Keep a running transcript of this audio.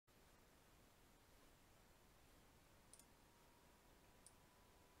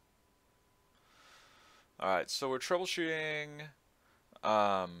Alright, so we're troubleshooting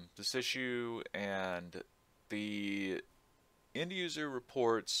this issue, and the end user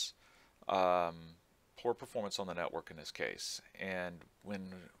reports poor performance on the network in this case. And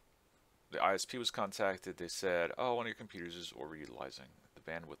when the ISP was contacted, they said, oh, one of your computers is overutilizing the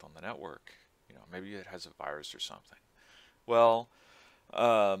bandwidth on the network. You know, maybe it has a virus or something. Well,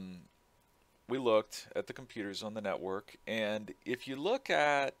 um, we looked at the computers on the network, and if you look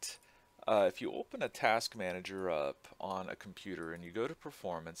at if you open a task manager up on a computer and you go to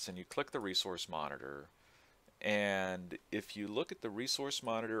performance and you click the resource monitor, and if you look at the resource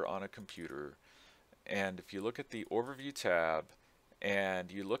monitor on a computer, and if you look at the overview tab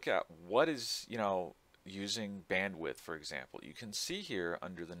and you look at what is, using bandwidth, for example, you can see here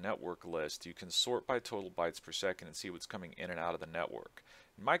under the network list, you can sort by total bytes per second and see what's coming in and out of the network.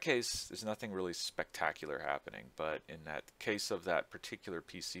 In my case, there's nothing really spectacular happening, but in that case of that particular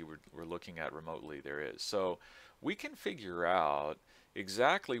PC we're looking at remotely, there is. So we can figure out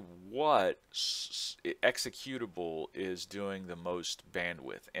exactly what executable is doing the most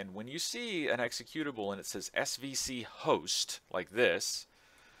bandwidth. And when you see an executable and it says SVCHOST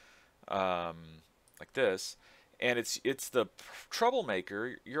um, like this, and it's the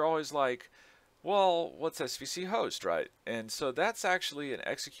troublemaker, you're always like, well, what's SVC host, right? And so that's actually an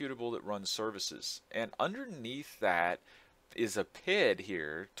executable that runs services. And underneath that is a PID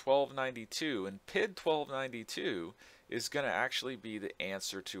here, 1292, and PID 1292 is going to actually be the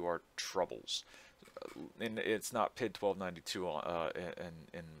answer to our troubles. And it's not PID 1292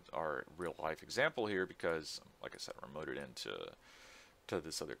 in our real life example here because, like I said, I remoted into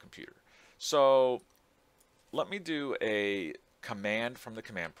this other computer. So let me do a command from the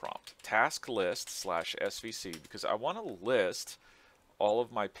command prompt, tasklist /svc, because I want to list all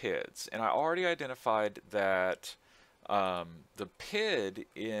of my PIDs, and I already identified that the PID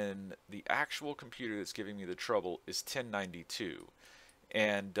in the actual computer that's giving me the trouble is 1092.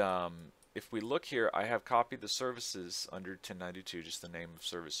 And if we look here, I have copied the services under 1092, just the name of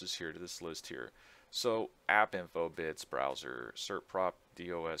services here, to this list here. So app info, bits, browser, certprop,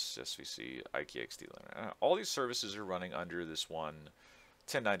 DOS, SVC, IKXD, all these services are running under this one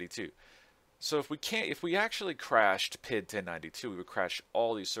 1092. So if we actually crashed PID 1092, we would crash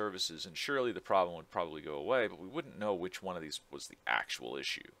all these services, and surely the problem would probably go away, but we wouldn't know which one of these was the actual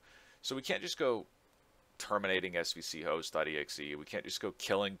issue. So we can't just go terminating SVCHOST.exe. We can't just go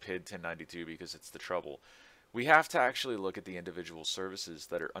killing PID 1092 because it's the trouble. We have to actually look at the individual services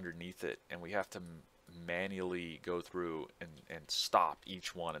that are underneath it, and we have to manually go through and stop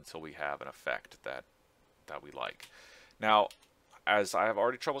each one until we have an effect that we like. Now, as I have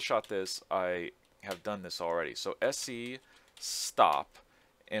already troubleshot this, I have done this already. So SC stop,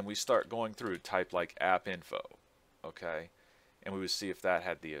 and we start going through, type like app info, okay, and we would see if that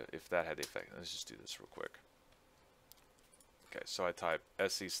had the effect. Let's just do this real quick. Okay, so I type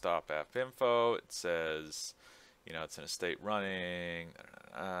SC stop app info. It says, it's in a state running.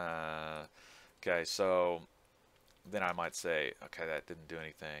 Okay, so then I might say, okay, that didn't do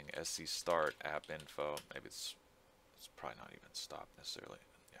anything. SC start app info. Maybe it's probably not even stop necessarily.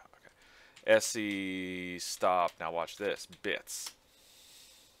 Yeah, okay. SC stop. Now watch this. Bits.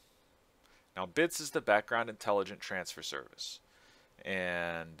 Now bits is the background intelligent transfer service,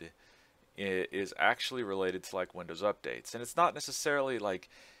 and it is actually related to like Windows updates, and it's not necessarily like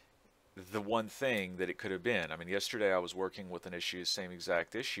the one thing that it could have been. I mean, yesterday I was working with an issue, same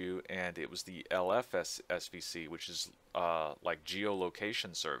exact issue, and it was the LFS SVC, which is like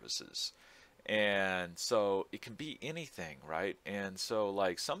geolocation services. And so it can be anything, right? And so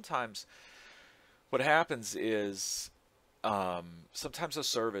like sometimes what happens is sometimes a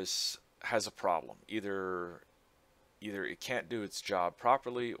service has a problem. Either it can't do its job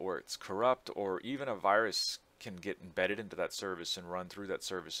properly, or it's corrupt, or even a virus can get embedded into that service and run through that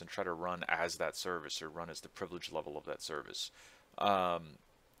service and try to run as that service or run as the privilege level of that service.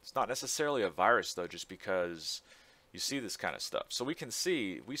 It's not necessarily a virus though, just because you see this kind of stuff. So we can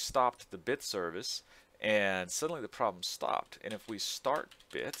see we stopped the bit service and suddenly the problem stopped. And if we start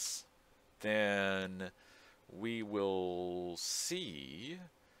bits, then we will see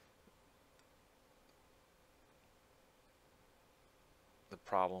the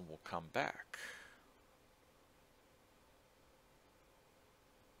problem will come back.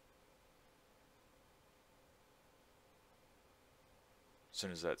 As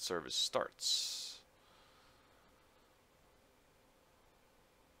soon as that service starts.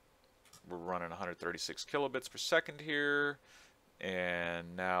 We're running 136 kilobits per second here,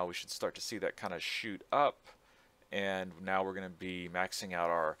 and now we should start to see that kind of shoot up, and now we're going to be maxing out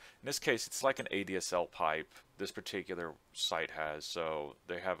our, in this case, it's like an ADSL pipe this particular site has, so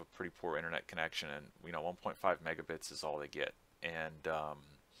they have a pretty poor internet connection, and 1.5 megabits is all they get. And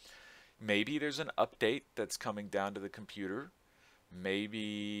maybe there's an update that's coming down to the computer.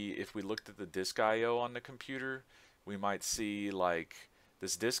 Maybe if we looked at the disk I/O on the computer, we might see like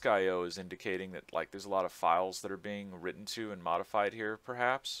this disk I/O is indicating that like there's a lot of files that are being written to and modified here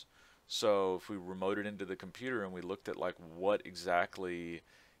perhaps. So if we remoted into the computer and we looked at like what exactly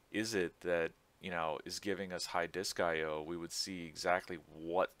is it that is giving us high disk I/O, we would see exactly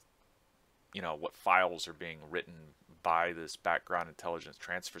what what files are being written by this background intelligence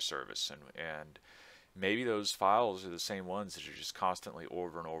transfer service, and maybe those files are the same ones that are just constantly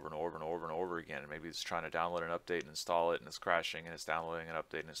over and over and over and over and over again. And maybe it's trying to download an update and install it, and it's crashing, and it's downloading an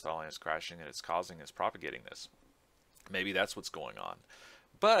update and installing, and it's crashing, and it's propagating this. Maybe that's what's going on.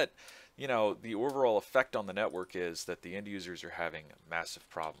 But the overall effect on the network is that the end users are having massive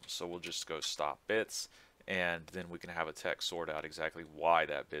problems. So we'll just go stop bits, and then we can have a tech sort out exactly why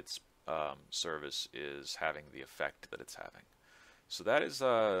that bits service is having the effect that it's having. So that is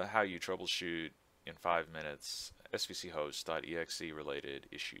how you troubleshoot in 5 minutes SVCHOST.exe related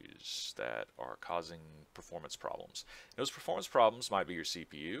issues that are causing performance problems. Those performance problems might be your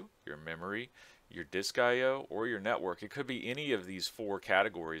CPU, your memory, your disk I/O, or your network. It could be any of these 4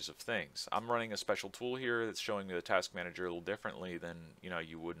 categories of things. I'm running a special tool here that's showing me the task manager a little differently than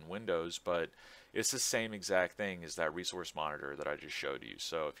you would in Windows, but it's the same exact thing as that resource monitor that I just showed you.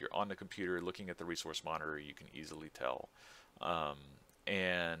 So if you're on the computer looking at the resource monitor, you can easily tell.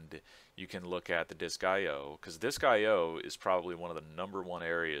 And you can look at the disk I/O, because disk I/O is probably one of the #1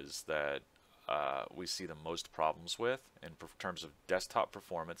 areas that we see the most problems with in terms of desktop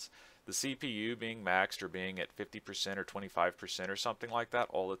performance. The CPU being maxed or being at 50% or 25% or something like that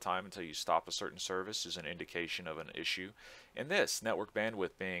all the time until you stop a certain service is an indication of an issue. And this network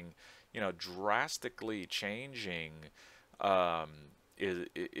bandwidth being drastically changing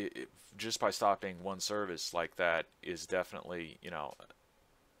just by stopping one service like that is definitely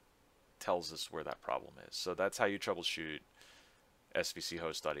tells us where that problem is. So that's how you troubleshoot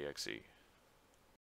SVCHOST.exe.